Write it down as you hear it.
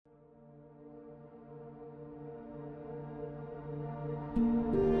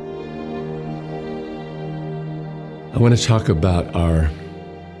want to talk about our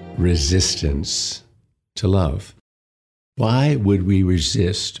resistance to love. Why would we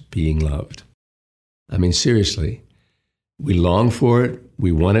resist being loved? I mean, seriously, we long for it,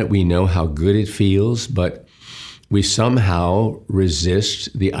 we want it, we know how good it feels, but we somehow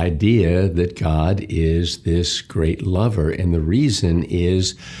resist the idea that God is this great lover. And the reason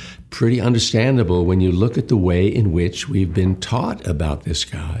is pretty understandable when you look at the way in which we've been taught about this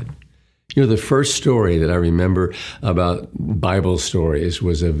God. You know, the first story that I remember about Bible stories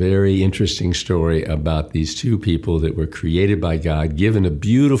was a very interesting story about these two people that were created by God, given a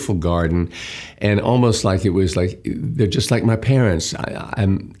beautiful garden, and almost like it was like, they're just like my parents.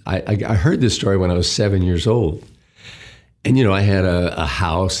 I heard this story when I was 7 years old. And, you know, I had a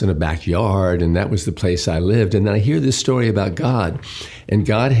house and a backyard, and that was the place I lived. And then I hear this story about God. And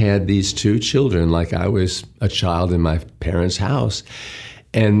God had these two children, like I was a child in my parents' house.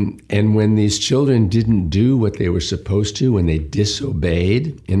 And when these children didn't do what they were supposed to, when they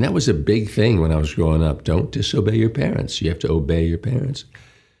disobeyed, and that was a big thing when I was growing up, don't disobey your parents. You have to obey your parents.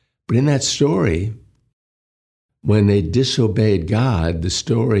 But in that story, when they disobeyed God, the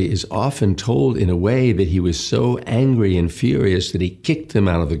story is often told in a way that he was so angry and furious that he kicked them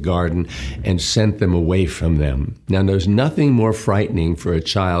out of the garden and sent them away from them. Now, there's nothing more frightening for a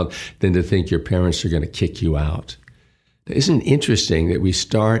child than to think your parents are going to kick you out. Isn't it interesting that we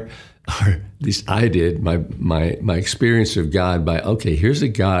start, or at least I did, my experience of God by, okay, here's a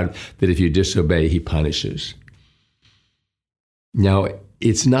God that if you disobey, he punishes. Now,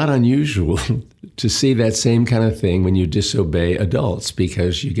 it's not unusual to see that same kind of thing when you disobey adults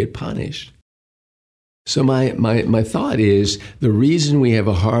because you get punished. So my thought is the reason we have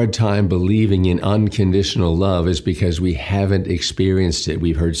a hard time believing in unconditional love is because we haven't experienced it.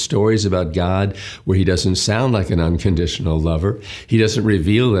 We've heard stories about God where he doesn't sound like an unconditional lover. He doesn't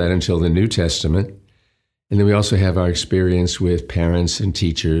reveal that until the New Testament. And then we also have our experience with parents and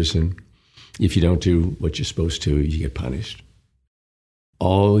teachers. And if you don't do what you're supposed to, you get punished.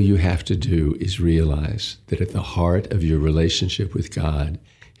 All you have to do is realize that at the heart of your relationship with God,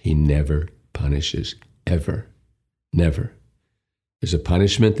 he never punishes. Ever. Never. There's a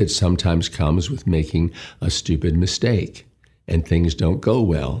punishment that sometimes comes with making a stupid mistake and things don't go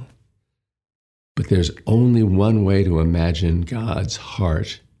well. But there's only one way to imagine God's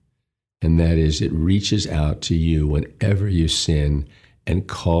heart, and that is it reaches out to you whenever you sin and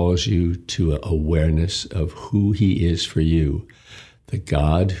calls you to an awareness of who he is for you, the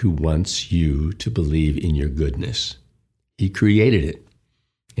God who wants you to believe in your goodness. He created it.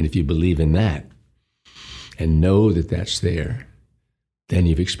 And if you believe in that, and know that that's there, then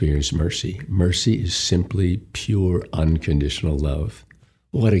you've experienced mercy. Mercy is simply pure, unconditional love.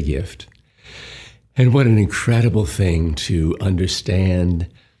 What a gift. And what an incredible thing to understand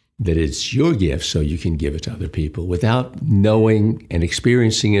that it's your gift so you can give it to other people. Without knowing and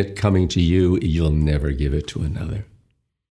experiencing it coming to you, you'll never give it to another.